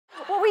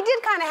Well, we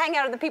did kind of hang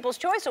out at the People's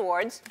Choice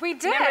Awards. We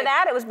did. Remember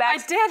that? It was back.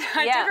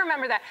 I did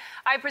remember that.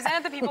 I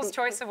presented the People's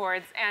Choice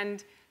Awards,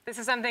 and this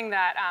is something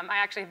that I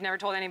actually have never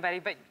told anybody,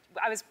 but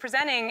I was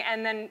presenting,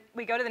 and then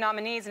we go to the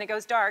nominees, and it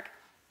goes dark.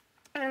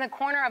 And in the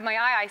corner of my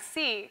eye, I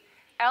see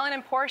Ellen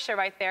and Portia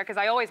right there, because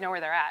I always know where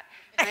they're at.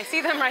 And I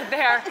see them right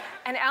there,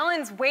 and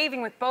Ellen's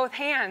waving with both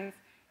hands.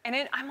 And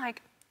I'm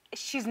like, is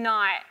she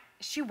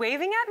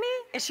waving at me?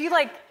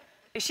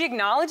 Is she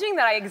acknowledging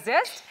that I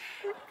exist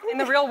in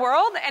the real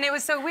world? And it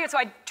was so weird. So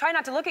I tried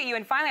not to look at you,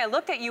 and finally I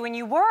looked at you, and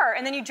you were.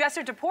 And then you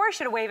gestured to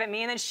Portia to wave at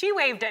me, and then she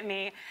waved at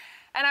me.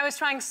 And I was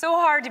trying so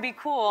hard to be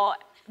cool,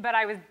 but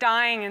I was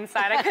dying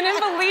inside. I couldn't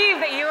believe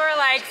that you were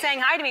like saying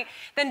hi to me.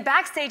 Then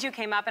backstage you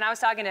came up, and I was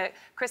talking to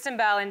Kristen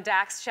Bell and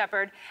Dax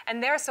Shepard,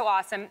 and they're so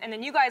awesome. And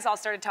then you guys all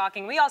started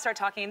talking, we all started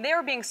talking, and they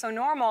were being so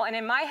normal. And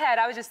in my head,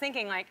 I was just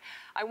thinking, like,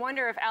 I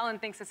wonder if Ellen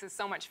thinks this is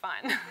so much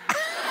fun.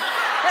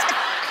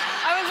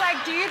 I was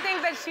like, do you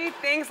think that she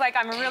thinks like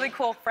I'm a really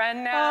cool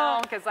friend now?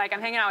 Because like I'm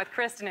hanging out with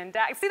Kristen and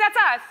Dax. See, that's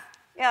us.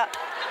 Yeah,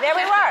 there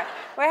we were.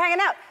 We're hanging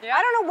out. Yeah.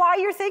 I don't know why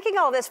you're thinking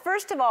all this.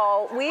 First of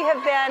all, we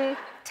have been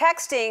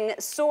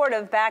texting sort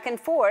of back and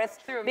forth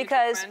through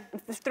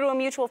a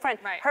mutual friend.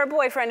 Right. Her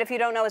boyfriend, if you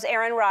don't know, is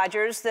Aaron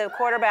Rodgers, the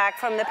quarterback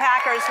from the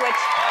Packers, which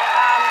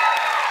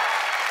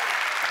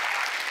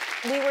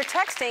we were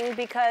texting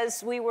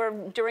because we were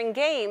during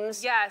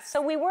games. Yes.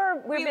 So we've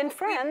been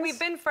friends. We've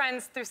been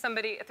friends through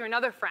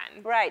another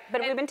friend. Right,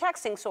 but we've been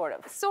texting sort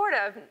of. Sort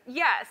of,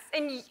 yes.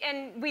 And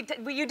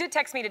you did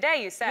text me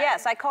today, you said.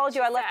 Yes, I called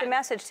you. I left a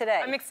message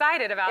today. I'm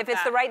excited about that. If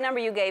it's the right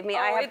number you gave me,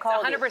 I have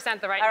called you. It's 100%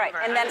 the right All right,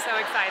 number. and then, I'm so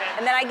excited.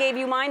 And then I gave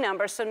you my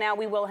number, so now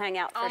we will hang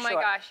out for sure. Oh my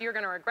gosh, you're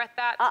gonna regret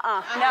that. No.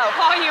 I'll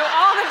call you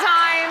all the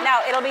time. No,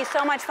 it'll be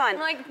so much fun.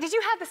 I'm like, did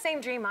you have the same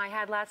dream I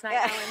had last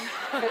night,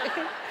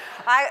 Ellen?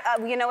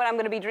 You know what I'm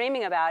going to be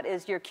dreaming about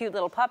is your cute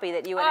little puppy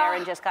that you and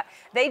Aaron just got.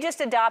 They just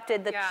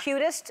adopted the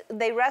cutest.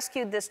 They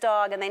rescued this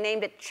dog and they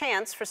named it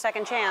Chance for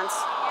Second Chance.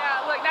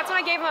 Yeah, look, that's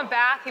when I gave him a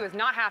bath. He was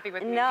not happy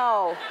with me.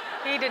 No.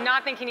 He did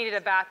not think he needed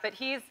a bath, but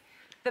he's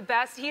the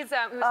best. He was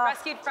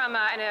rescued from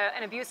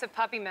an abusive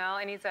puppy mill,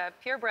 and he's a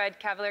purebred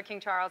Cavalier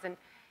King Charles, and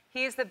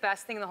he's the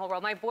best thing in the whole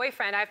world. My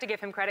boyfriend, I have to give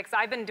him credit, because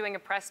I've been doing a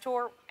press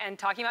tour and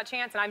talking about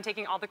Chance, and I'm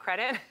taking all the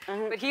credit.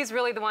 But he's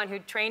really the one who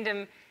trained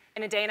him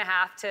in a day and a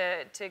half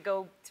to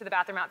go to the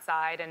bathroom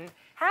outside. And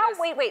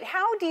wait,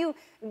 how do you,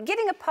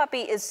 getting a puppy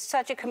is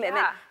such a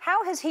commitment. Yeah.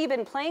 How has he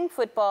been playing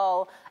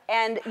football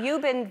and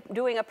you've been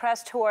doing a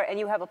press tour and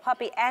you have a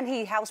puppy and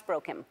he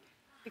housebroke him?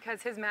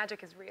 Because his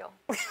magic is real.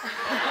 He's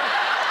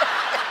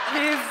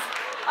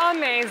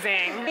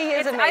amazing. He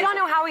is amazing. I don't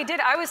know how he did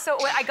it.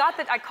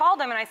 I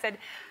called him and I said,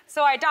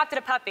 so I adopted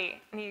a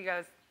puppy. And he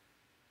goes,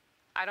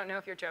 I don't know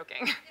if you're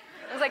joking.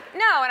 I was like,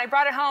 no, and I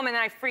brought it home and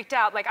then I freaked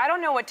out. Like, I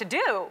don't know what to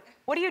do.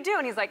 What do you do?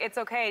 And he's like, it's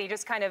okay. And he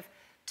just kind of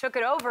took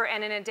it over,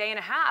 and in a day and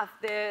a half,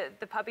 the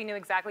puppy knew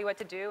exactly what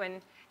to do.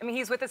 And I mean,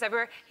 he's with us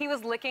everywhere. He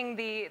was licking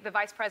the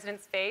vice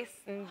president's face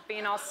and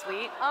being all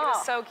sweet. Oh. It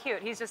was so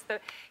cute. He's just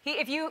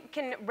if you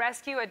can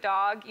rescue a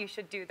dog, you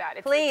should do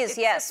that. Please,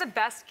 yes. It's the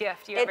best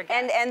gift you ever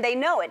get. And they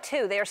know it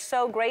too. They're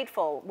so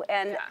grateful.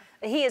 And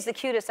he is the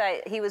cutest.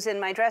 He was in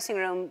my dressing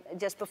room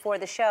just before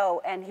the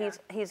show, and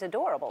he's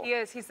adorable. He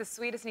is. He's the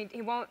sweetest, and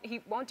he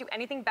won't do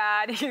anything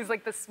bad. He's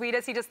like the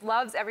sweetest. He just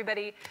loves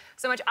everybody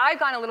so much. I've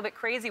gone a little bit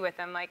crazy with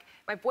him. Like,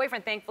 my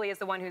boyfriend, thankfully, is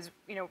the one who's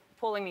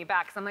pulling me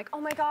back, because I'm like, oh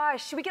my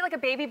gosh, should we get like a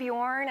baby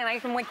Bjorn and I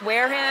can like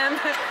wear him?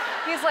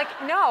 He's like,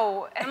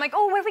 no. And I'm like,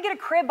 oh, what if we get a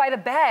crib by the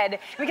bed?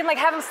 We can like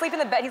have him sleep in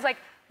the bed. He's like,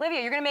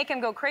 Olivia, you're gonna make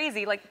him go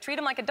crazy. Like, treat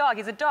him like a dog.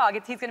 He's a dog.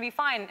 He's gonna be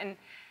fine.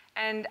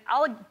 And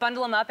I'll like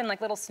bundle him up in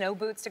like little snow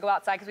boots to go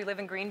outside, because we live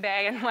in Green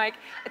Bay, and like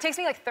it takes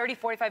me like 30,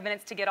 45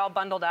 minutes to get all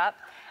bundled up,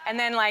 and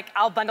then like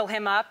I'll bundle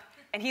him up,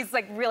 and he's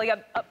like really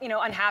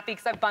unhappy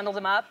because I've bundled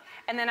him up,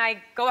 and then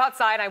I go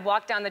outside and I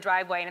walk down the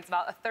driveway, and it's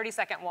about a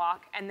 30-second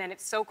walk, and then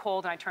it's so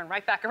cold and I turn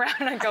right back around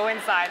and I go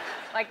inside.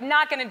 Like,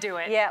 not gonna do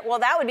it. Yeah, well,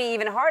 that would be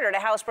even harder to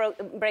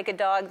housebreak a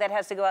dog that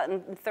has to go out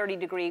in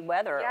 30-degree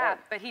weather. Yeah,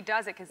 but he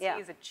does it because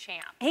he's a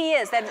champ. He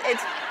is.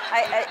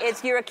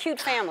 You're a cute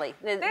family.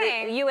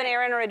 You and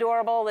Aaron are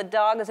adorable. The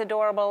dog is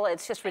adorable.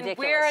 It's just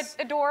ridiculous. And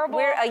we're adorable.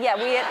 You and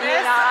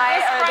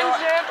I are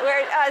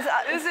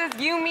adorable. This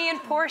is you, me,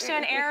 and Portia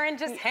and Aaron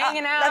just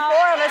hanging out. The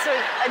four of us are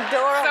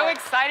adorable. So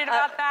excited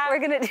about that. We're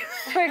gonna do it.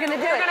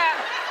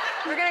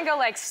 We're gonna go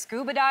like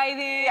scuba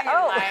diving, and,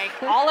 like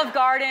Olive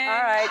Garden.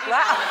 All right.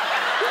 Wow.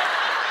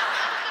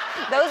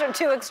 Those are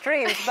two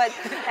extremes, but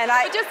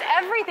just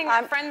everything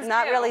that friends do.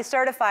 I'm not really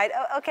certified.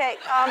 Okay.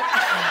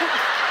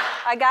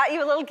 I got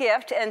you a little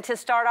gift, and to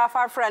start off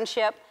our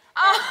friendship.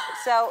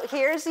 So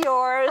here's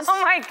yours.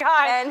 Oh my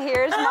gosh. And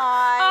here's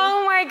mine.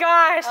 Oh my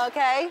gosh.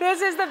 Okay.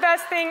 This is the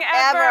best thing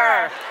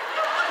ever.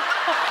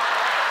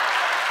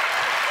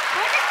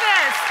 Look at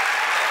this.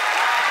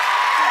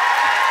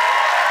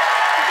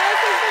 This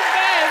is the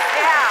best.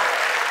 Yeah.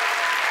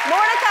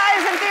 Mordecai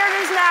is in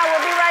theaters now.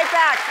 We'll be right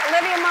back.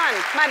 Olivia Munn,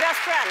 my best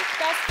friend.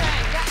 Best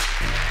friend. Yeah.